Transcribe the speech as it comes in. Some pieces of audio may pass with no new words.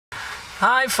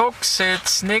Hi folks,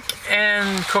 it's Nick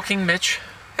and Cooking Mitch.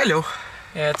 Hello.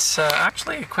 It's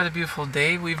actually quite a beautiful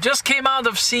day. We've just came out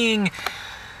of seeing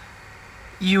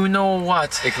you know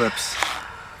what. Eclipse.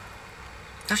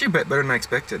 It's actually better than I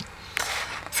expected.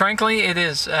 Frankly, it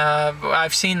is.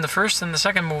 I've seen the first and the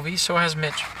second movie, so has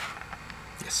Mitch.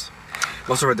 Yes. I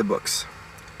also read the books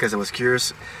because I was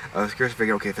curious. I was curious to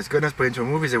figure, okay, if it's good enough to put into a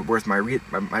movie, is it worth my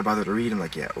bother to read? I'm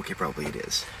like, yeah, okay, probably it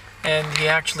is. And he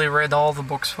actually read all the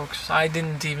books, folks. I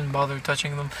didn't even bother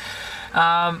touching them.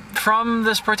 From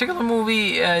this particular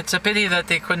movie, it's a pity that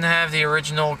they couldn't have the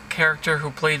original character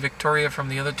who played Victoria from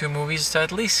the other two movies to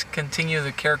at least continue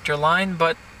the character line,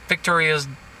 but Victoria's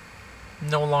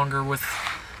no longer with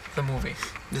the movie.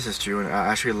 This is true, and I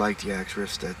actually liked the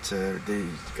actress that they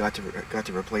got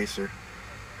to replace her.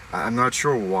 I'm not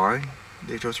sure why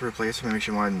they chose to replace her. Maybe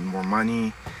she wanted more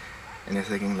money, and they're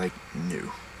thinking like,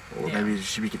 no. Or yeah. Maybe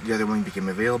the other one became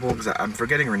available, because I'm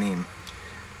forgetting her name.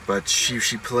 But she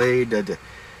played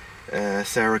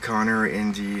Sarah Connor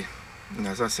in the...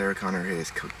 No, it's not Sarah Connor,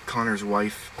 it's Connor's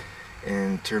wife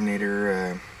in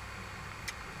Terminator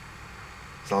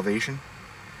Salvation.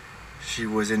 She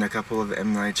was in a couple of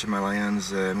M. Night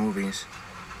Shyamalan's movies.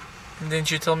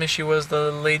 Didn't you tell me she was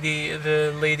the lady of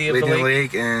the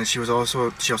lake? And she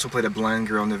also played a blind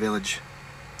girl in The Village,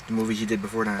 the movie he did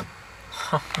before that.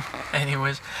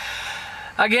 Anyways,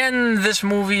 again, this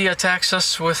movie attacks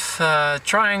us with a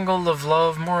triangle of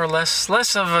love, more or less.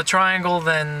 Less of a triangle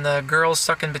than a girl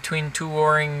stuck in between two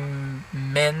warring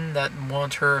men that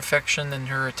want her affection and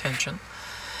her attention.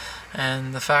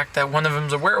 And the fact that one of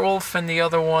them's a werewolf and the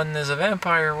other one is a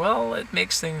vampire, well, it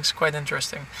makes things quite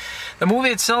interesting. The movie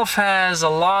itself has a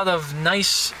lot of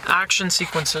nice action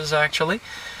sequences, actually.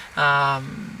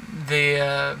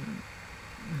 The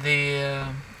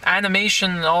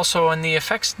animation also and the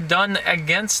effects done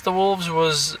against the wolves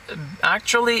was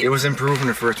actually... It was improved in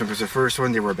the first one, because the first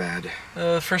one they were bad.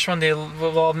 The first one,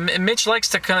 well, Mitch likes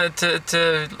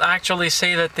to actually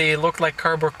say that they look like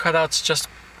cardboard cutouts, just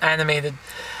animated.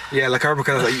 Yeah, like cardboard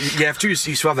cutouts. You have two, you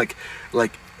swap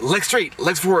like legs straight,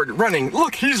 legs forward, running.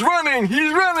 Look, he's running,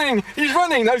 he's running, he's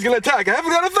running. Now he's gonna attack. I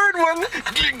haven't got a third one.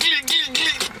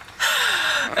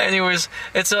 Anyways,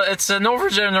 it's an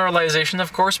overgeneralization,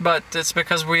 of course, but it's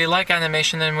because we like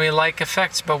animation and we like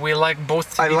effects, but we like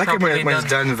both to be like it properly when it's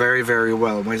done very, very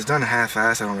well. When it's done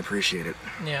half-assed, I don't appreciate it.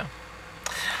 Yeah.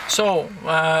 So,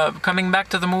 coming back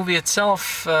to the movie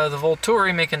itself, the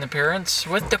Volturi make an appearance,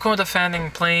 with Dakota Fanning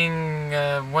playing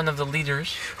one of the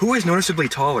leaders. Who is noticeably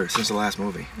taller since the last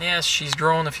movie. Yes, she's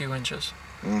grown a few inches.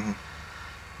 Mm-hmm.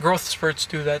 Growth spurts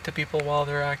do that to people while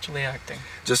they're actually acting.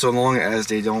 Just so long as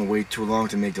they don't wait too long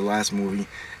to make the last movie,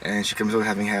 and she comes out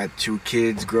having had 2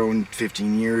 kids, grown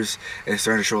 15 years, and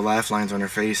starting to show laugh lines on her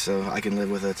face, so I can live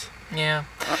with it. Yeah.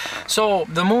 So,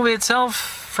 the movie itself,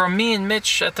 from me and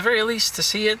Mitch, at the very least, to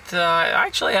see it, I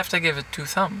actually have to give it 2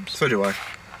 thumbs. So do I.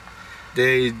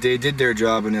 They did their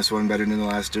job in this one better than the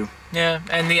last 2. Yeah,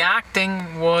 and the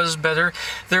acting was better.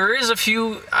 There is a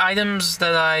few items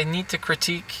that I need to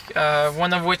critique,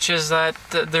 one of which is that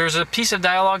there's a piece of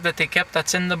dialogue that they kept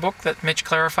that's in the book that Mitch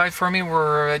clarified for me,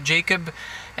 where Jacob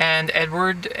and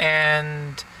Edward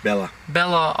and Bella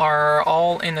are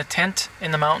all in a tent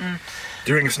in the mountain.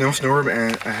 During a snowstorm,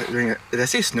 and did I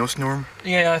say snowstorm?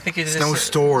 Yeah, I think it is.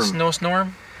 Snowstorm.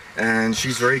 Snowstorm. And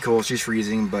she's very cold, she's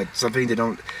freezing, but something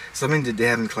that they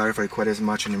haven't clarified quite as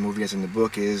much in the movie as in the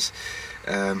book is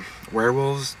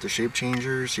werewolves, the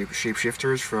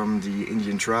shapeshifters from the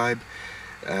Indian tribe,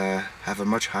 have a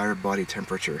much higher body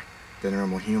temperature than a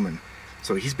normal human.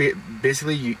 So he's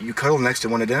basically, you cuddle next to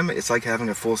one of them, it's like having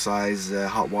a full-size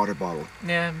hot water bottle.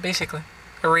 Yeah, basically.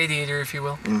 A radiator, if you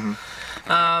will. Mm-hmm.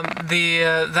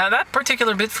 That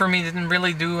particular bit for me didn't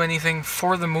really do anything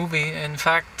for the movie. In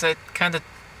fact, it kind of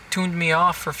tuned me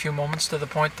off for a few moments to the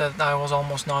point that I was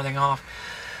almost nodding off.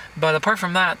 But apart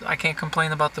from that, I can't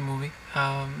complain about the movie.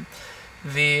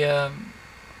 The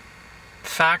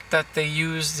fact that they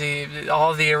used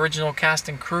all the original cast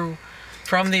and crew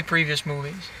from the previous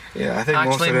movies, yeah, I think actually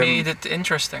most of them made it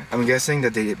interesting. I'm guessing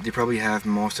that they probably have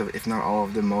most of, if not all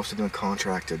of them, most of them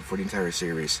contracted for the entire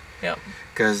series. Yeah.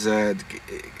 Because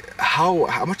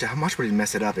how much would it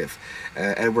mess it up if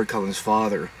Edward Cullen's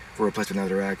father were replaced with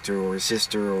another actor, or his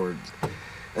sister, or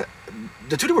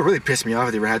the two that would really piss me off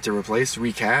if they had to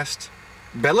recast.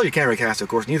 Bella you can't recast, of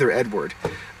course, neither Edward.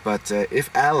 But if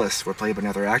Alice were played by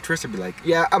another actress, I'd be like,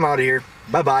 yeah, I'm out of here,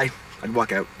 bye bye. I'd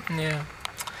walk out. Yeah.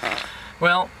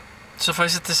 Well,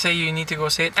 suffice it to say, you need to go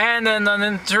see it. And then an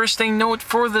interesting note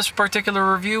for this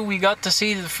particular review, we got to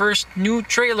see the first new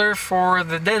trailer for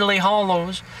The Deadly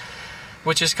Hallows.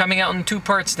 which is coming out in 2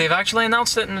 parts. They've actually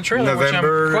announced it in the trailer,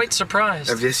 November which I'm quite surprised.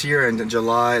 Of this year, and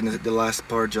July, and the last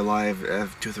part, July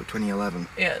of 2011.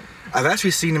 Yeah. I've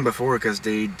actually seen them before because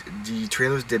the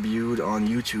trailers debuted on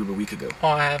YouTube a week ago. Oh,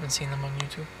 I haven't seen them on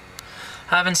YouTube.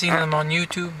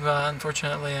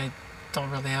 Unfortunately, I don't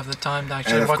really have the time to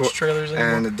actually watch trailers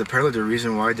anymore. And apparently the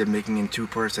reason why they're making in 2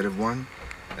 parts instead of 1,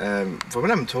 from what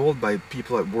I'm told by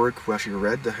people at work who actually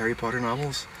read the Harry Potter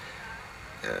novels,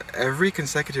 every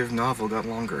consecutive novel got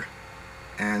longer.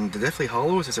 And the Deathly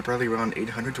Hallows is apparently around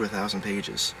 800 to 1,000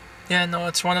 pages. Yeah, no,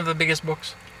 it's one of the biggest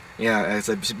books. Yeah, it's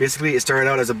like, basically it started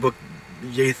out as a book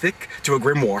yay thick to a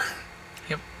grimoire.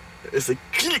 Yep. It's like...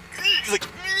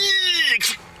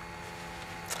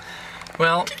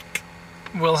 Well,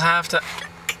 we'll have to...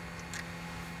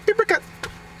 Paper cut!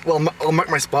 Well, I'll mark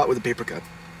my spot with a paper cut.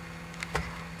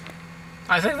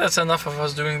 I think that's enough of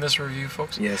us doing this review,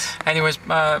 folks. Yes. Anyways,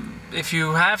 if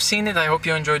you have seen it, I hope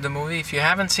you enjoyed the movie. If you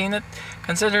haven't seen it,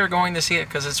 consider going to see it,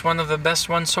 because it's one of the best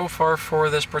ones so far for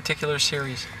this particular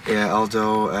series. Yeah,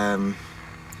 although,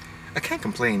 I can't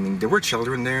complain. I mean, there were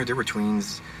children there, there were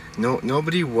tweens.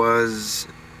 Nobody was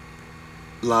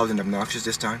loud and obnoxious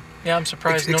this time. Yeah, I'm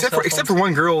surprised. Except for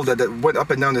one girl that went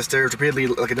up and down the stairs repeatedly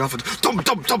like an elephant. Thump,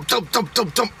 thump, thump, thump, thump,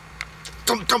 thump, thump.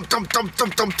 Thump, thump, thump, thump,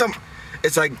 thump, thump, thump.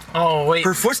 It's like, oh wait,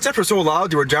 her footsteps were so loud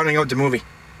they were drowning out the movie.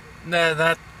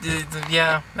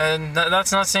 Yeah, and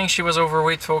that's not saying she was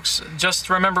overweight, folks. Just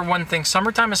remember one thing: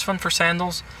 summertime is fun for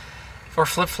sandals, for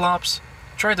flip-flops.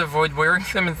 Try to avoid wearing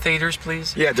them in theaters,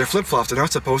 please. Yeah, they're flip-flops. They're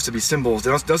not supposed to be symbols.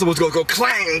 They're not supposed to go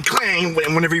clang, clang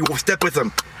whenever you step with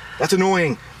them. That's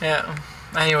annoying. Yeah.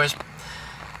 Anyways,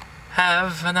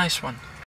 have a nice one.